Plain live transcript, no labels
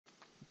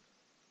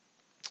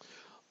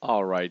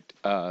All right,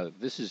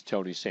 this is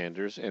Tony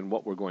Sanders, and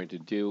what we're going to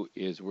do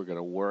is we're going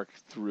to work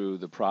through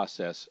the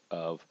process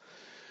of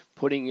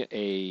putting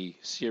a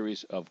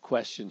series of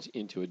questions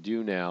into a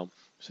do now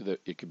so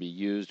that it can be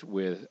used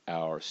with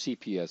our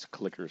CPS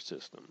clicker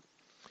system.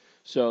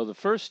 So the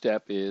first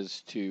step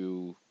is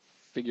to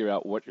figure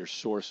out what your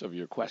source of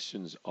your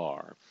questions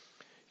are.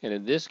 And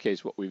in this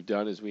case, what we've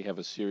done is we have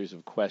a series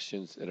of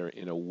questions that are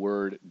in a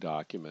Word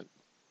document.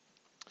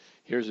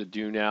 Here's a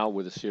do now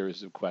with a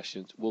series of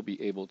questions. We'll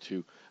be able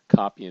to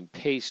copy and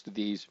paste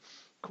these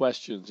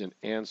questions and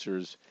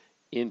answers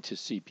into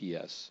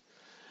CPS.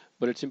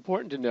 But it's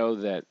important to know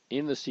that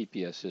in the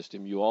CPS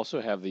system, you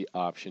also have the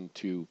option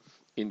to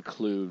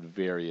include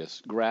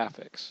various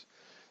graphics.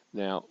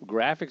 Now,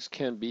 graphics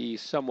can be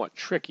somewhat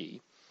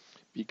tricky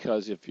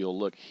because if you'll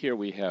look here,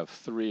 we have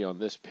 3 on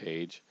this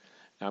page.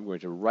 I'm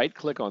going to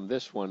right-click on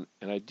this one,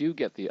 and I do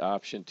get the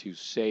option to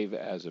save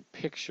as a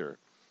picture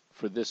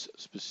for this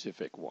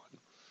specific one.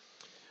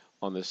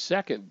 On the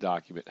second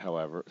document,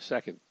 however,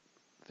 second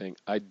thing,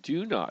 I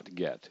do not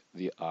get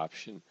the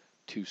option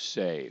to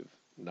save,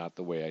 not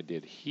the way I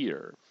did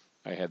here.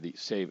 I had the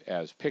save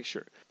as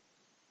picture.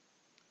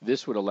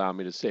 This would allow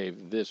me to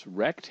save this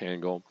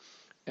rectangle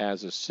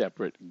as a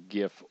separate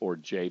GIF or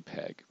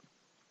JPEG.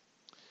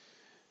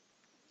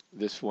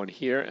 This one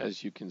here,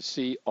 as you can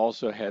see,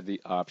 also had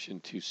the option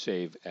to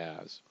save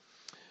as.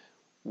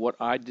 What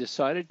I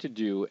decided to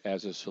do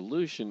as a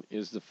solution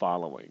is the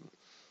following.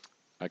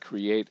 I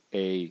create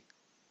a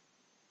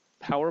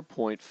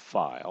PowerPoint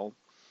file,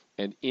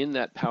 and in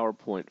that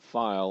PowerPoint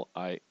file,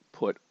 I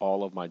put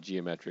all of my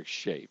geometric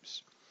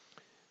shapes.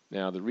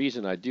 Now, the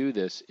reason I do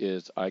this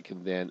is I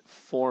can then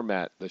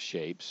format the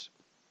shapes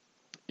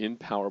in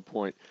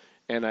PowerPoint,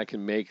 and I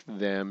can make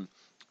them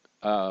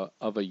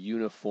of a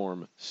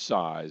uniform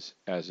size,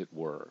 as it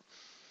were.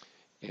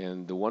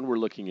 And the one we're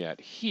looking at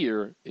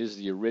here is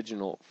the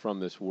original from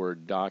this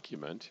Word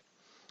document,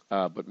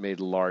 but made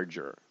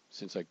larger.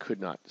 Since I could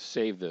not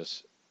save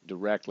this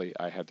directly,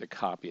 I had to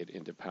copy it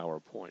into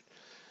PowerPoint.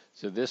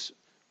 So this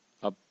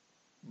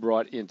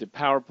brought into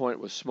PowerPoint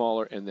was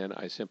smaller, and then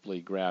I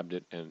simply grabbed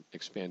it and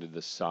expanded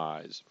the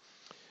size.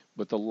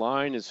 But the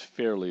line is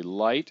fairly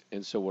light,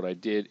 and so what I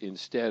did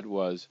instead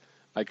was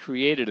I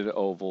created an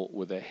oval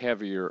with a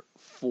heavier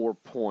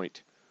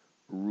 4-point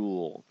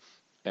rule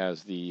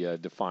as the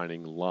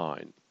defining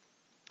line.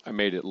 I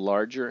made it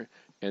larger,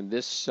 and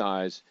this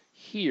size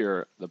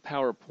here, the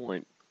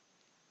PowerPoint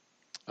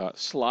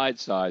slide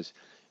size,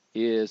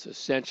 is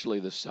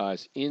essentially the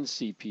size in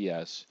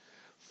CPS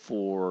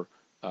for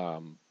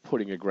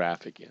putting a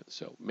graphic in.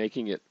 So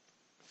making it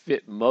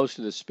fit most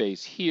of the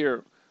space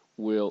here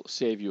will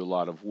save you a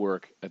lot of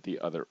work at the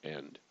other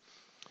end.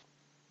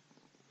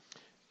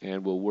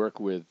 And we'll work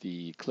with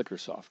the clicker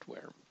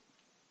software.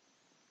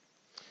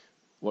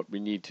 What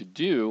we need to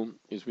do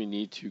is we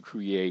need to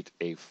create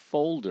a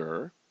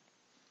folder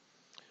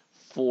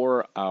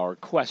for our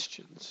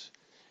questions.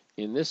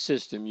 In this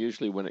system,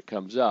 usually when it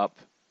comes up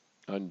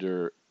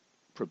under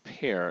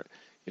prepare,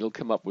 it'll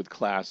come up with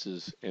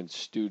classes and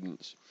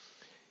students.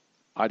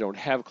 I don't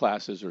have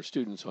classes or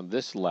students on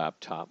this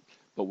laptop,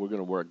 but we're going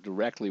to work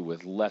directly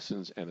with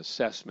lessons and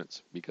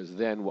assessments, because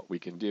then what we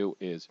can do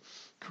is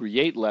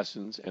create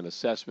lessons and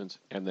assessments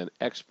and then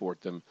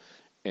export them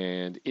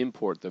and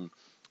import them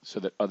so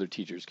that other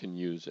teachers can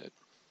use it.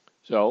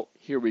 So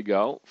here we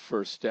go.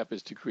 First step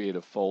is to create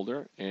a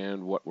folder,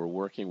 and what we're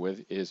working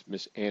with is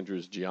Miss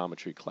Andrews'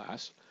 geometry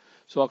class.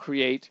 So I'll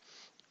create,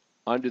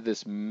 under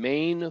this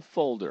main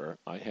folder,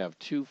 I have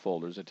 2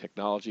 folders, a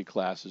technology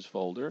classes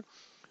folder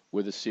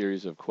with a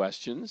series of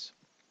questions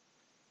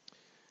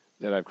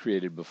that I've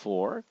created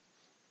before,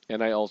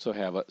 and I also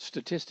have a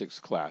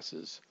statistics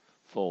classes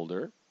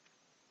folder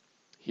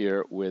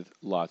here with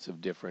lots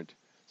of different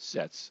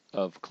sets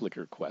of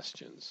clicker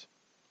questions.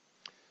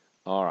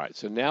 All right,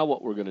 so now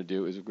what we're going to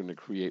do is we're going to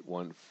create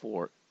one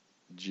for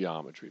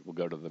geometry. We'll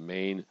go to the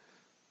main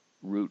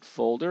root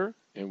folder,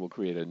 and we'll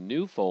create a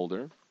new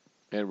folder,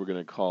 and we're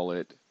going to call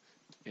it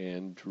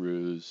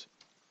Andrews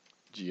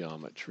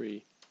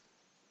Geometry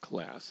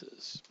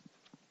Classes.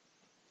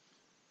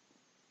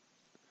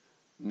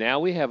 Now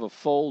we have a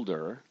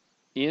folder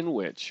in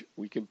which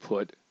we can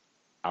put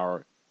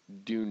our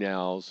do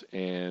nows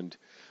and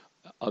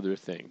other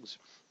things,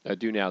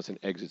 do nows and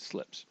exit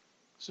slips.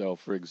 So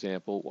for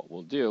example, what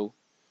we'll do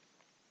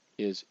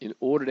is, in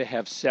order to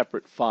have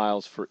separate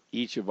files for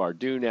each of our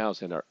do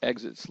nows and our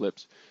exit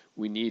slips,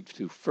 we need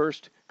to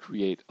first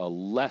create a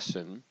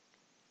lesson,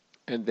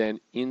 and then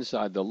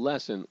inside the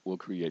lesson we'll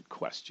create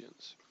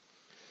questions.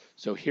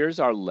 So here's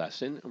our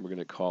lesson, and we're going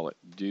to call it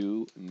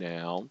do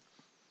now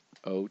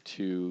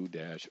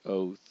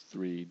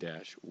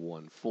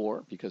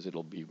 02-03-14, because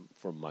it'll be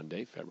for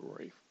Monday,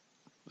 February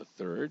the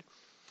 3rd.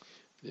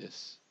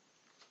 This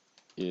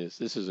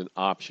is an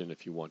option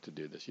if you want to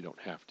do this. You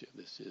don't have to.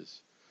 This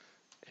is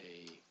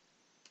a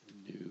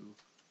new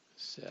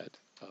set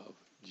of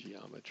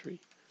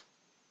geometry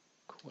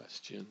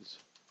questions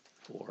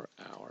for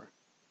our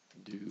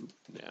do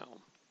now.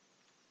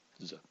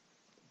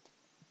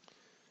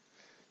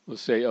 We'll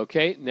say,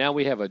 okay, now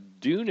we have a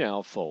do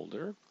now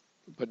folder,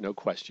 but no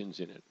questions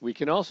in it. We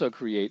can also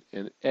create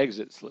an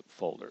exit slip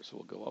folder. So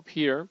we'll go up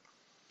here,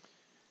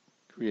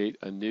 create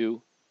a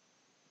new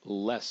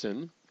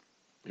lesson,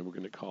 and we're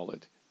going to call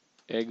it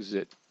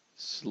exit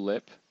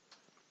slip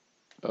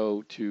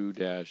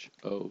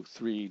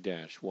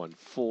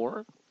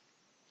 02-03-14.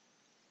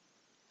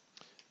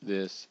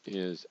 This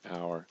is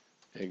our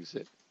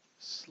exit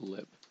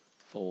slip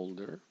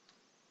folder.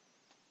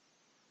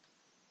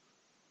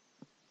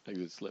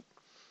 Exit slip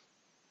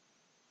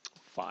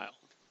file.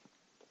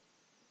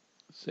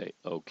 Say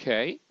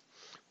OK.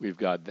 We've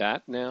got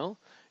that now.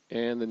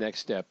 And the next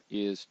step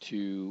is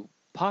to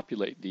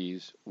populate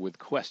these with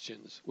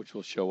questions, which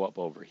will show up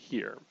over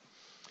here.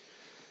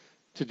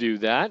 To do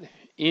that,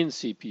 in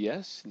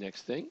CPS,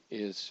 next thing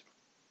is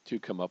to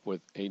come up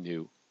with a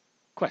new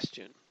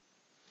question.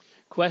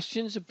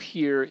 Questions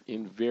appear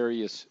in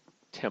various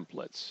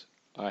templates.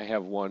 I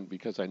have one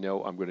because I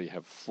know I'm going to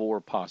have 4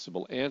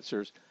 possible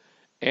answers,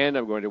 and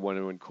I'm going to want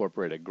to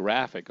incorporate a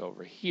graphic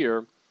over here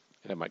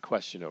and have my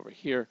question over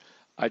here.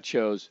 I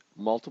chose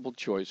multiple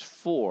choice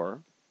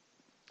 4,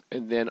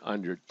 and then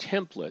under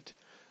template,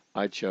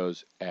 I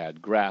chose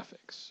add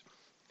graphics.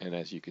 And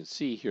as you can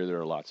see here, there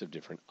are lots of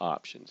different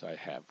options. I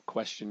have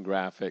question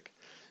graphic,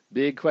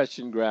 big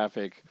question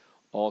graphic,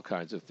 all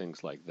kinds of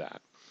things like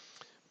that.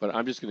 But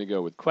I'm just going to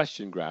go with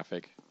question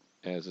graphic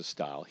as a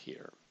style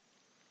here.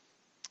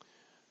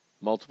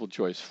 Multiple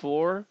choice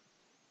 4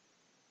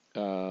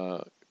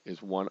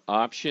 is one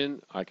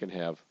option. I can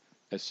have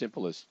as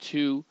simple as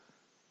 2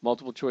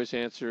 multiple choice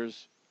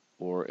answers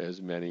or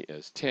as many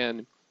as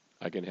 10.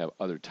 I can have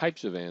other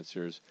types of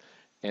answers,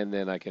 and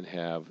then I can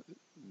have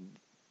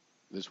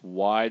this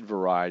wide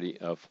variety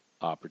of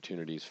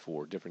opportunities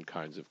for different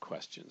kinds of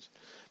questions.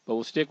 But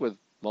we'll stick with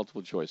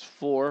multiple choice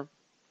 4,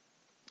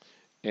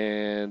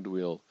 and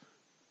we'll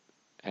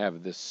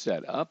have this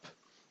set up,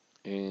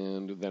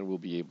 and then we'll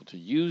be able to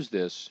use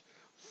this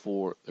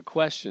for the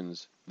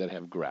questions that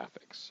have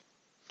graphics.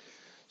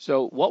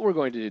 So what we're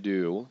going to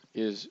do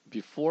is,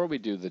 before we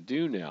do the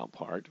do now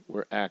part,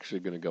 we're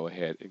actually going to go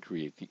ahead and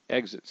create the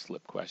exit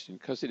slip question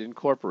because it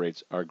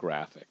incorporates our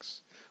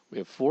graphics. We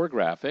have 4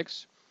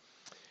 graphics,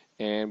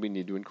 and we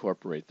need to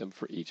incorporate them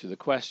for each of the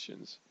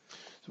questions.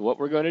 So what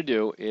we're going to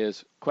do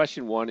is,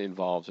 question 1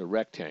 involves a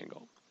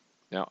rectangle.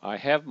 Now I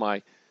have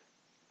my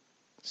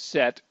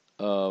set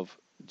of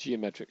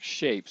geometric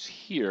shapes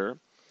here,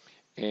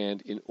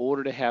 and in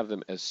order to have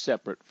them as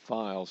separate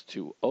files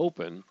to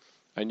open,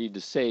 I need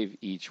to save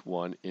each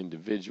one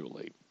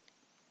individually.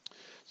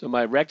 So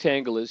my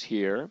rectangle is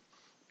here,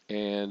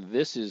 and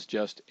this is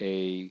just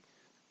a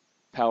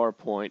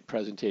PowerPoint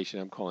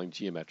presentation I'm calling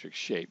geometric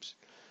shapes.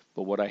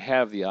 But what I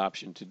have the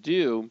option to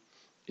do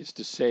is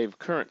to save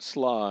current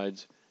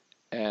slides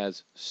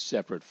as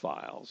separate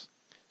files.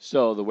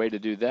 So the way to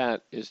do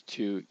that is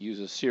to use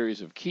a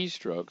series of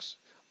keystrokes.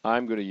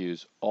 I'm going to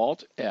use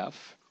Alt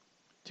F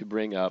to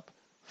bring up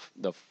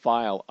the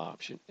file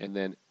option, and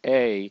then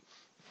A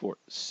for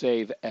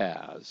save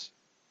as.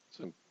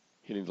 So I'm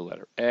hitting the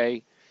letter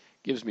A,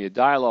 gives me a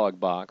dialog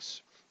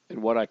box,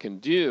 and what I can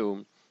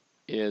do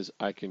is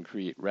I can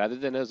create, rather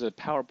than as a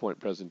PowerPoint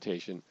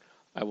presentation,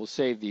 I will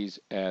save these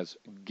as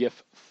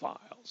GIF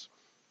files.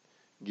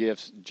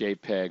 GIFs,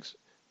 JPEGs,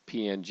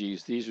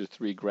 PNGs, these are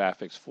 3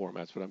 graphics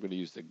formats, but I'm going to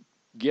use the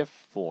GIF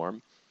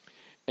form.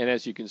 And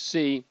as you can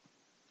see,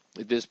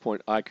 at this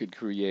point I could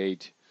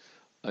create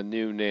a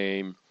new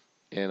name,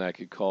 and I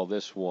could call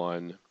this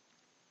one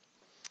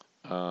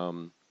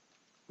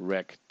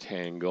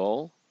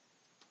rectangle.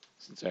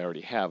 Since I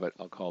already have it,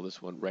 I'll call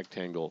this one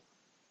rectangle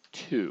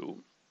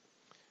 2.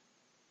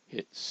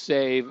 Hit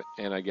save,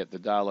 and I get the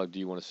dialog, do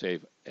you want to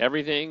save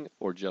everything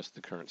or just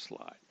the current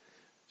slide?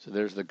 So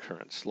there's the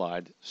current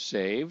slide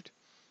saved.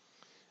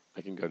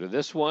 I can go to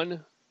this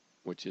one,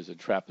 which is a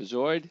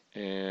trapezoid,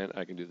 and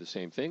I can do the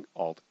same thing,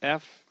 Alt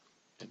F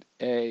and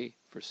A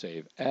for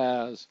save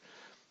as.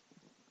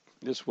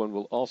 This one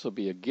will also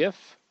be a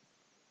GIF,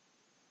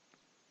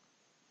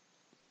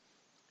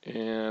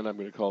 and I'm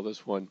going to call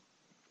this one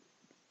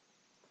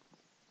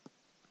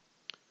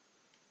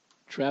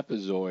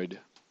trapezoid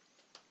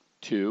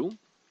 2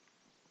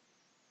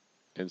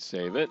 and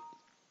save it,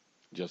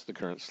 just the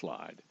current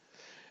slide.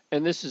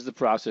 And this is the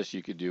process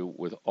you could do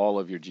with all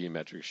of your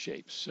geometric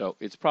shapes. So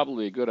it's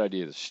probably a good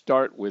idea to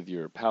start with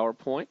your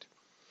PowerPoint,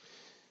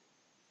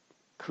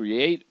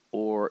 create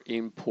or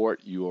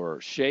import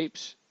your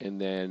shapes, and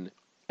then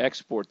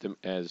export them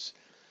as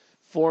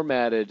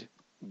formatted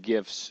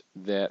GIFs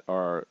that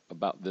are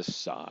about this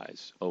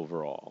size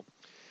overall.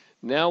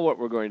 Now what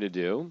we're going to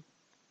do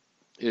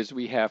is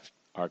we have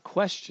our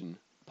question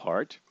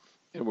part,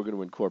 and we're going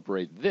to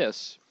incorporate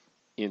this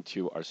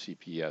into our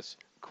CPS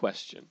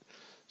question.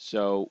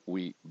 So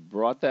we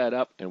brought that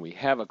up, and we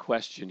have a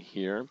question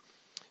here.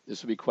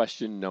 This will be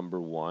question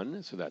number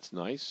 1, so that's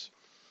nice.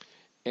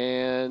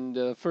 And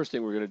the first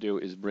thing we're going to do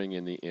is bring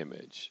in the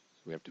image.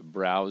 We have to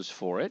browse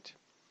for it.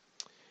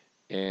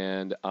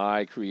 And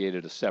I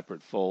created a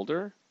separate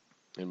folder,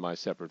 and my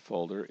separate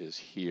folder is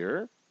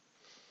here.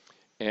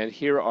 And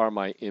here are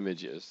my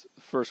images.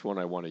 The first one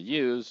I want to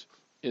use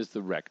is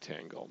the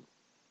rectangle.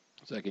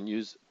 So I can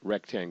use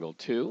rectangle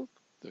 2,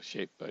 the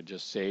shape I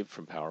just saved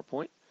from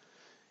PowerPoint.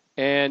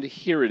 And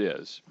here it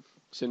is.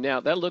 So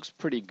now that looks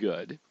pretty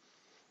good.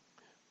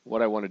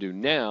 What I want to do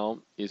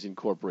now is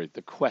incorporate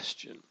the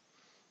question.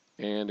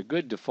 And a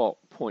good default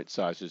point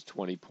size is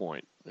 20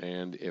 point.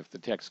 And if the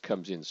text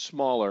comes in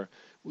smaller,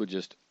 we'll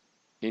just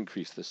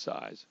increase the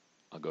size.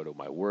 I'll go to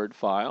my Word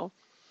file.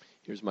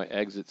 Here's my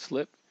exit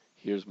slip.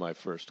 Here's my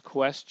first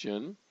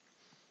question.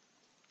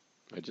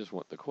 I just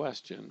want the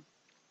question.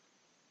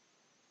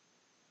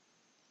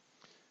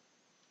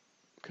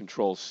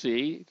 Control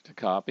C to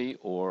copy,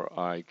 or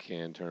I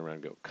can turn around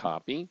and go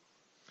copy.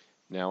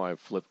 Now I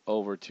flip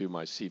over to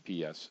my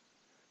CPS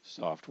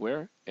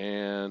software,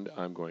 and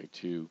I'm going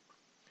to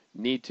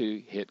need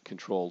to hit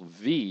Control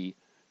V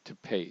to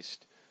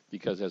paste,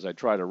 because as I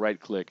try to right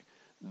click,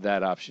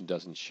 that option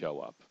doesn't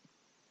show up.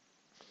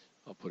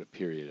 I'll put a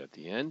period at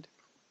the end,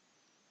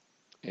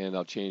 and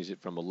I'll change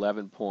it from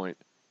 11 point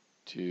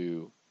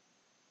to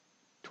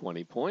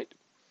 20 point,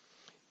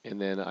 and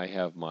then I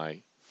have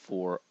my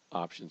 4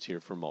 options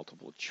here for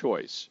multiple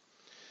choice.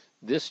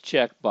 This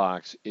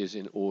checkbox is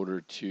in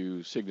order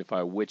to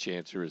signify which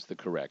answer is the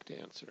correct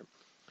answer.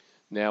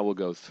 Now we'll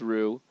go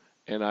through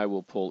and I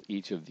will pull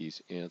each of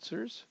these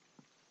answers.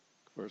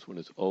 First one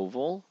is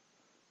oval,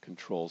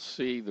 Control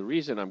C. The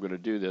reason I'm going to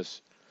do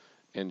this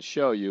and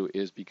show you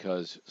is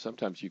because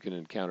sometimes you can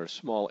encounter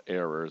small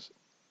errors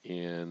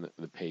in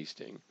the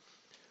pasting.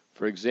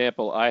 For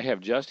example, I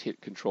have just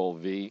hit Control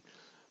V,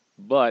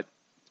 but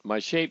my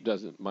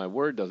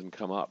word doesn't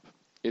come up.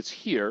 It's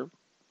here.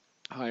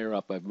 Higher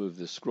up, I've moved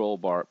the scroll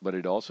bar, but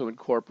it also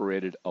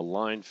incorporated a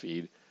line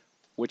feed,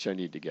 which I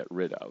need to get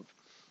rid of.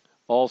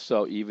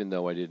 Also, even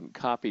though I didn't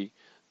copy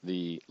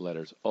the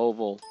letters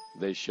oval,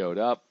 they showed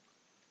up.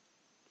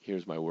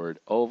 Here's my word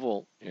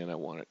oval, and I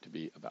want it to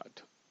be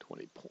about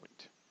 20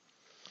 point.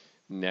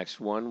 Next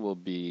one will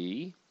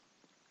be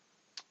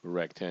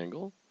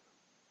rectangle.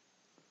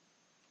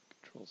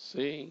 Control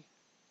C,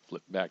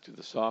 flip back to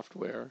the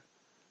software.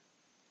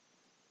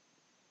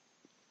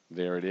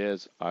 There it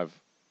is. I've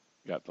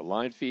got the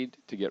line feed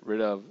to get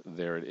rid of.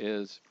 There it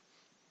is.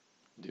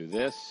 Do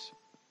this.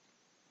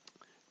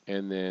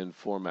 And then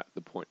format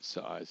the point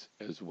size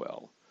as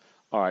well.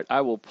 All right,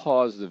 I will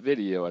pause the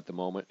video at the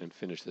moment and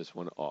finish this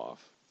one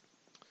off.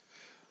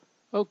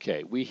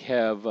 Okay, we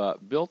have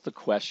built the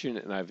question,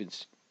 and I've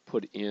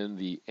put in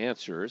the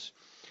answers.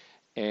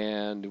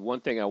 And one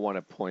thing I want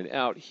to point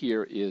out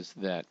here is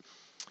that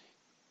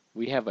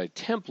we have a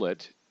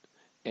template,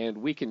 and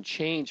we can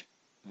change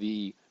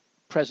the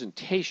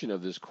presentation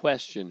of this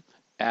question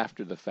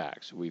after the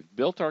fact. So we've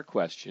built our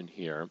question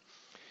here.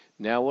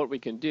 Now what we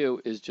can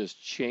do is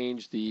just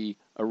change the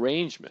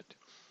arrangement.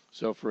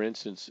 So for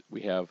instance,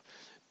 we have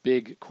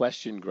big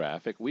question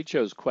graphic. We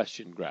chose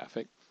question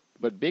graphic,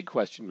 but big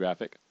question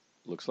graphic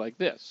looks like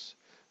this.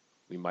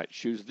 We might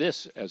choose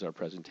this as our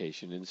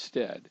presentation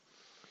instead.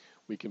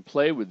 We can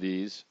play with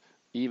these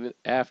even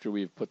after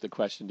we've put the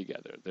question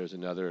together. There's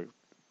another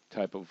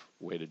type of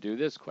way to do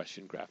this,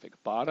 question graphic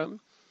bottom.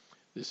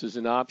 This is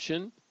an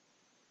option.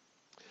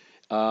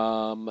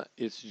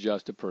 It's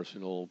just a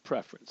personal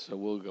preference. So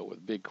we'll go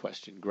with big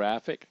question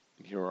graphic.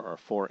 And here are our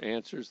 4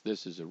 answers.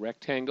 This is a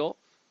rectangle.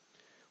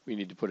 We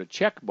need to put a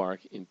check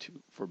mark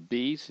for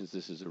B since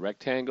this is a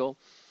rectangle.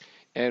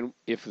 And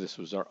if this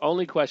was our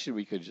only question,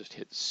 we could just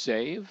hit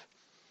save.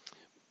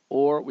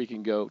 Or we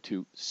can go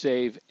to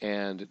save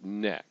and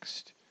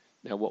next.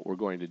 Now what we're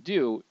going to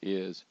do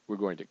is we're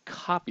going to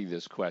copy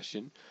this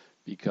question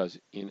because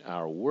in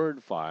our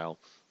Word file,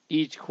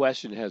 each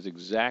question has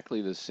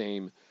exactly the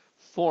same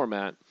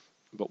format,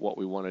 but what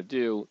we want to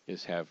do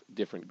is have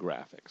different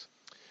graphics.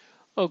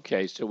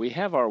 Okay, so we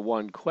have our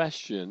one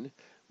question,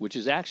 which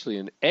is actually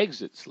an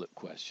exit slip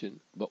question,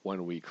 but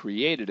when we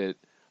created it,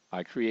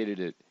 I created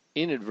it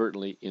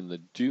inadvertently in the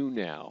Do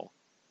Now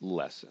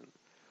lesson.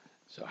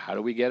 So how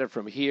do we get it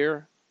from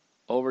here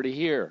over to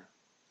here?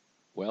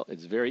 Well,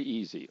 it's very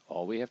easy.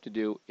 All we have to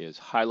do is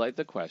highlight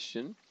the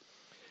question,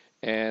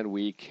 and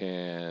we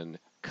can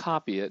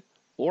copy it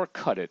or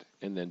cut it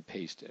and then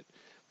paste it.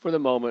 For the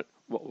moment,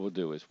 what we'll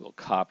do is we'll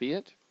copy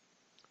it.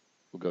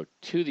 We'll go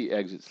to the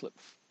exit slip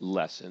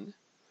lesson,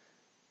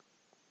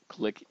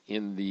 click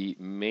in the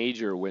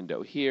major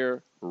window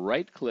here,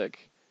 right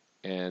click,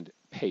 and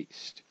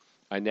paste.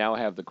 I now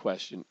have the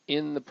question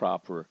in the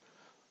proper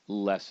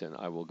lesson.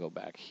 I will go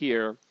back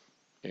here,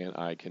 and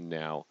I can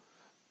now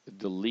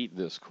delete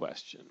this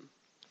question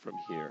from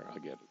here. I'll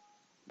get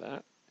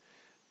that.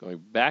 Going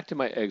back to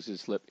my exit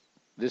slip,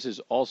 this is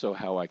also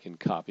how I can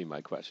copy my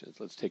questions.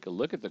 Let's take a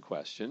look at the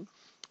question.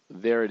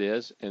 There it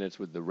is, and it's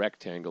with the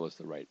rectangle as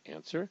the right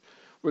answer.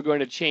 We're going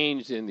to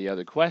change in the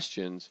other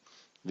questions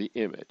the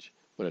image,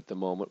 but at the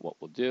moment what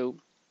we'll do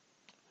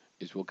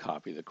is we'll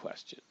copy the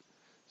question.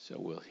 So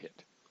we'll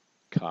hit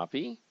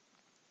copy.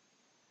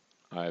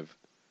 I've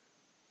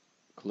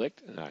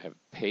clicked and I have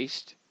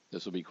paste.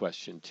 This will be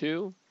question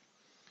 2.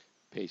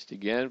 Paste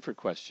again for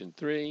question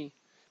 3.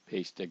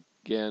 Paste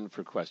again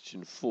for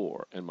question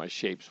 4, and my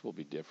shapes will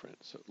be different.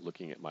 So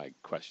looking at my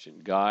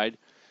question guide,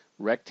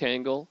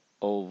 rectangle,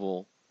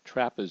 oval,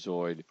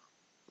 trapezoid,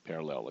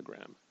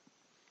 parallelogram.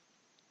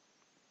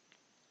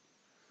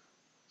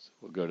 So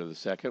we'll go to the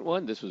second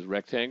one. This was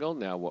rectangle.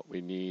 Now what we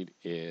need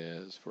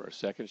is, for our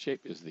second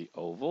shape, is the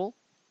oval.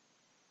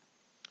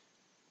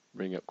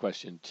 Bring up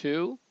question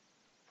 2.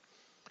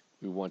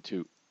 We want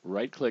to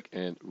right-click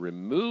and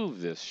remove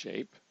this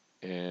shape,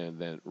 and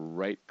then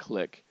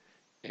right-click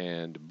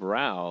and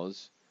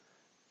browse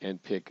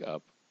and pick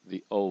up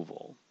the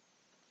oval.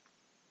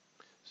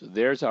 So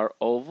there's our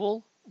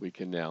oval. We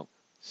can now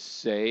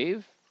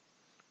save.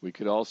 We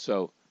could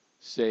also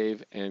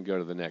save and go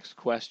to the next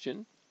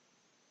question,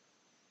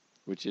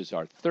 which is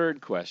our third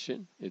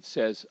question. It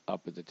says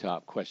up at the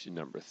top, question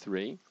number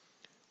 3.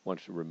 Want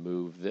to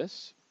remove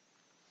this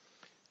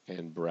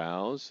and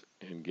browse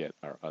and get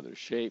our other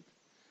shape.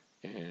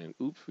 And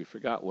oops, we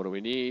forgot. What do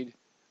we need?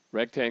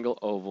 Rectangle,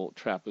 oval,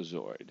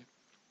 trapezoid.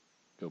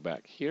 Go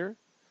back here,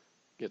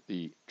 get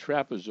the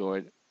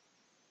trapezoid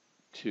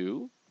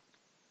 2,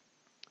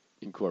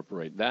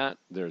 incorporate that.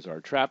 There's our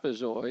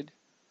trapezoid.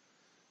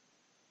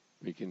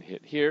 We can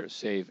hit here,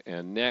 save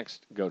and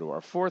next. Go to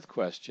our fourth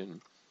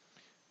question,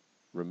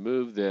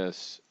 remove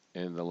this,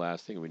 and the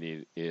last thing we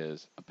need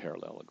is a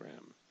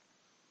parallelogram.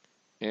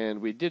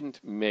 And we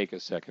didn't make a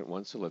second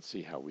one, so let's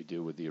see how we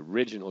do with the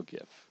original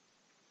GIF.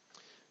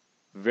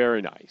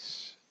 Very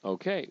nice.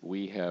 Okay,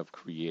 we have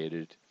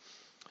created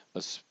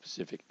a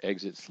specific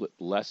exit slip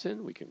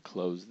lesson. We can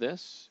close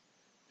this.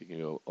 We can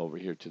go over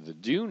here to the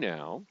do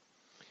now,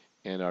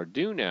 and our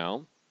do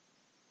now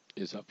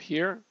is up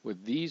here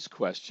with these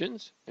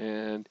questions,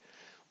 and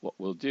what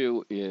we'll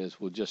do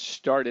is we'll just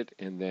start it,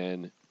 and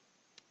then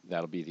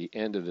that'll be the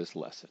end of this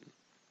lesson.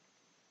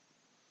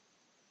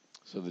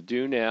 So the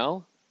do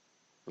now,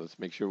 let's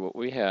make sure what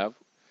we have.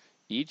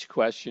 Each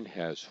question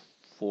has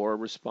 4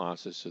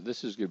 responses, so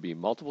this is going to be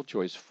multiple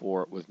choice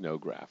 4 with no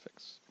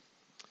graphics.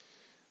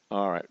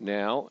 All right,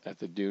 now at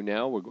the do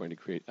now, we're going to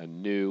create a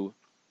new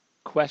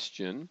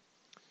question.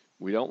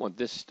 We don't want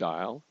this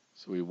style,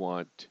 so we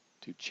want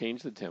to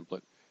change the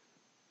template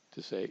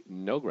to say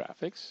no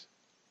graphics.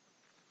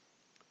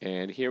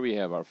 And here we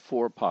have our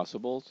 4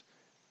 possibles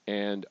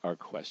and our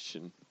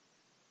question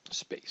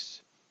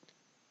space.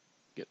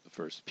 Get the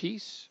first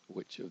piece.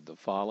 Which of the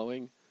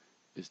following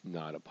is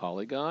not a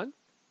polygon?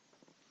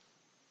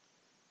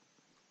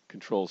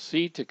 Control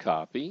C to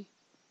copy.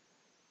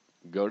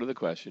 Go to the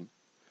question.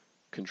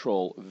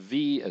 Control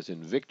V as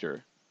in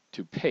Victor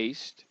to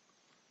paste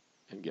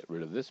and get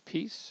rid of this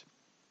piece.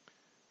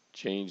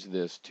 Change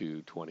this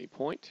to 20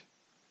 point.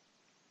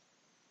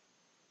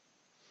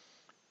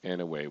 And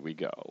away we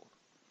go.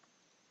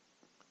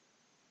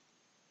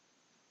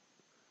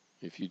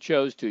 If you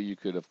chose to, you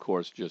could, of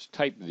course, just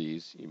type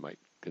these. You might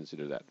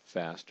consider that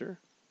faster.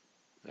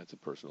 That's a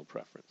personal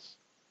preference.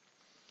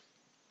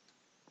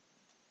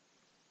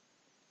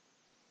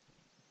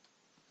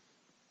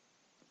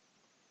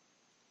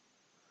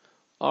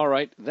 All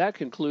right, that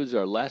concludes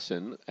our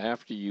lesson.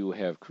 After you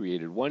have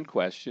created one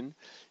question,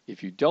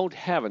 if you don't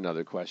have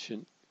another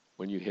question,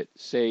 when you hit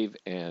Save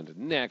and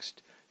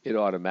Next, it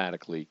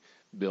automatically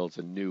builds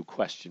a new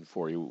question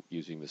for you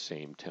using the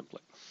same template.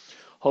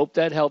 Hope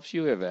that helps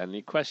you. If you have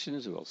any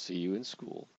questions, we'll see you in school.